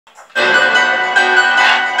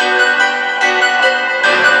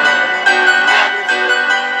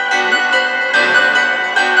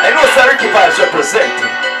I know Saturdayz vibes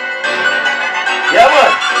representing. Yeah,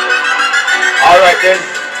 man. Alright then.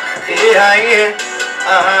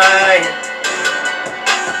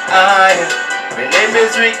 My name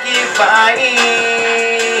is Ricky Vibes.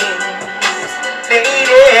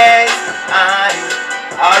 Ladies,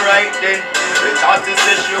 alright then. The artist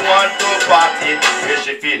says she want to party. Yeah,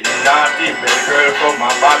 she feeling naughty. Well, girl, come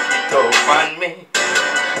and back it up on me.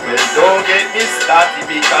 Well, don't get me started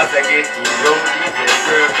because I get too rowdy. Well,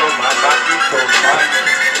 girl, come and back it up on me.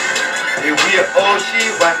 The way how she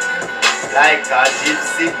want, like a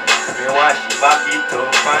gypsy. Me want she back it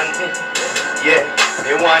up on me. Yeah,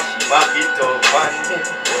 me want she back it up on me.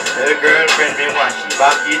 The girlfriend, me want she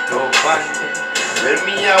back it up on me. Well,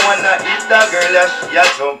 me I wanna eat the girl as she a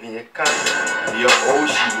Jamaican. The how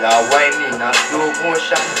she a whining a slow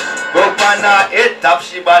motion. Go on her head top,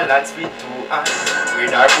 she balance with two hands.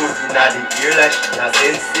 With her foot in the ear like she a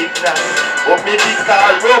send signal. But me pick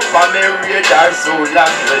her up and me read her so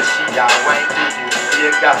long. Well, she a whine to the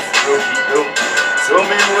Vegas, rub it down. So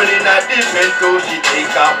me rolling a different toe, she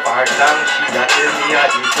take a part down. She a tell me a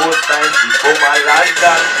the first time she come a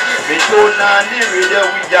London. Me turn on the radio,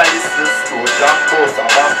 we a listen slow jam post. A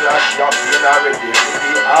backlash, champagne already for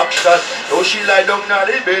the action. So she lie down on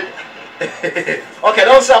the bed. Okay,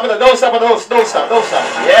 don't stop, don't stop.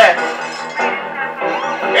 Yeah.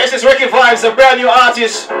 This is Ricky Vibes, a brand new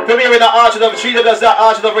artist. Premiering the Archard of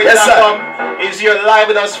www.archardofradio.com. Yes, sir. Is your live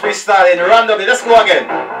with us freestyling randomly. Let's go again.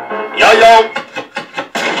 Yo.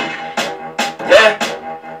 Yeah.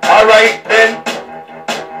 Alright then.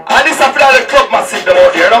 And this is for all the club massive them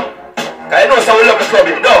out here, no? Cause I know some we love the club,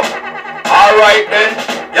 you know. Alright then.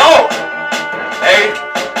 Yo. Hey.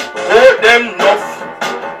 Hold them enough.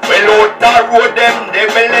 Well out the road them. They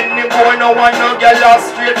will any boy no one no girl a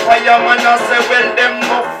straight fireman a say well them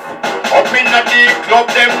enough. Up in the club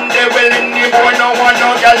them. They will any boy no one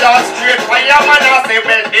no girl a straight fireman a say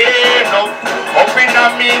well they enough. Up in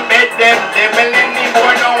a me bed them. They will any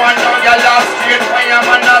boy no one no girl a straight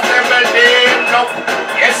fireman a say well they enough.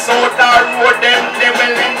 Yes out the road them. They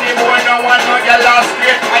will any boy no one no girl a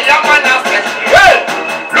straight fireman a say well.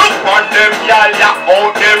 Look on them, y'all,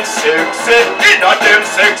 out them sexy. Inna them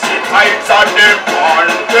sexy tights and them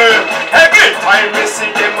panty. Every time me see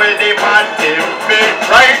them, well, they man tempt.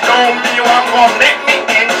 Right now, me want go make me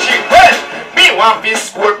entry. Well, me want be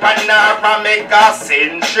score Panara make a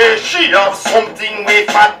century. She have something way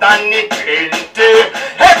fat than it plenty.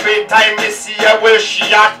 Every time me see her, well, she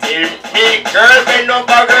a tempt me. Girl, bend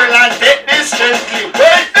over, girl, and take this gently.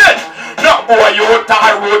 Well, then, no boy, you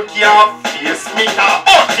tar road can't face me.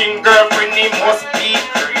 Fucking girlfriend, he must be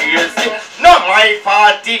crazy. No my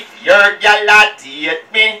fault if your gal a date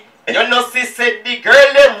me. You know she said the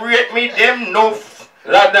girl them rate me them no.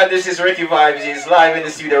 London, this is Ricky Vibes. He's live in the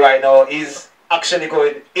studio right now. He's actually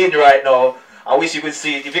going in right now. I wish you could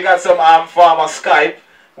see it. If you got some farmer Skype,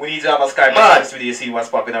 we need to have a Skype in the studio to see what's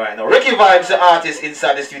popping right now. Ricky Vibes, the artist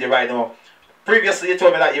inside the studio right now. Previously you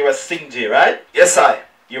told me that you were a sing-J, right? Yes, I.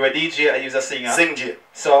 You were a DJ and you were a singer. Sing-J.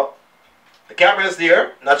 So the camera is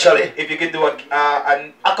there. Naturally. If you can do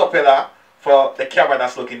an acapella for the camera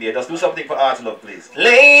that's looking there. Just do something for Art Love, please.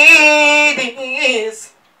 Ladies,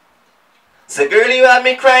 so girl, you had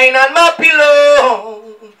me crying on my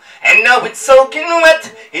pillow. And now it's soaking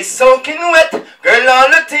wet, it's soaking wet. Girl, all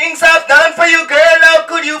the things I've done for you, girl, how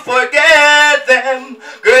could you forget them?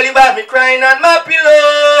 Girl, you had me crying on my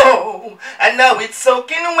pillow. And now it's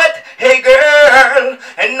soaking wet, hey girl.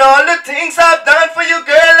 And all the things I've done for you,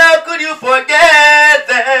 girl, how could you forget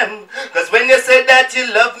them? Cause when you said that you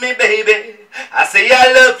love me, baby, I say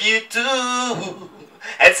I love you too.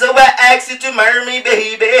 And so I ask you to marry me,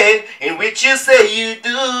 baby, in which you say you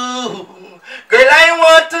do. Girl, I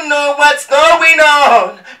want to know what's going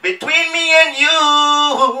on between me and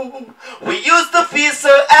you. We used to feel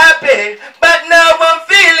so happy, but now I'm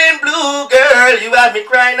feeling blue. Girl, you had me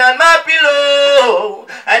crying on my pillow.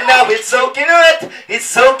 And now it's soaking wet, it's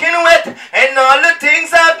soaking wet. And all the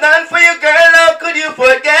things I've done for you, girl, how could you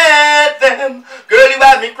forget them? Girl, you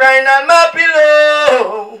had me crying on my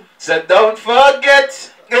pillow. So don't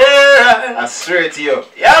forget, girl. I'm straight to you.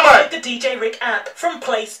 Yeah, man. The DJ Rick app from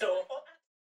Play Store.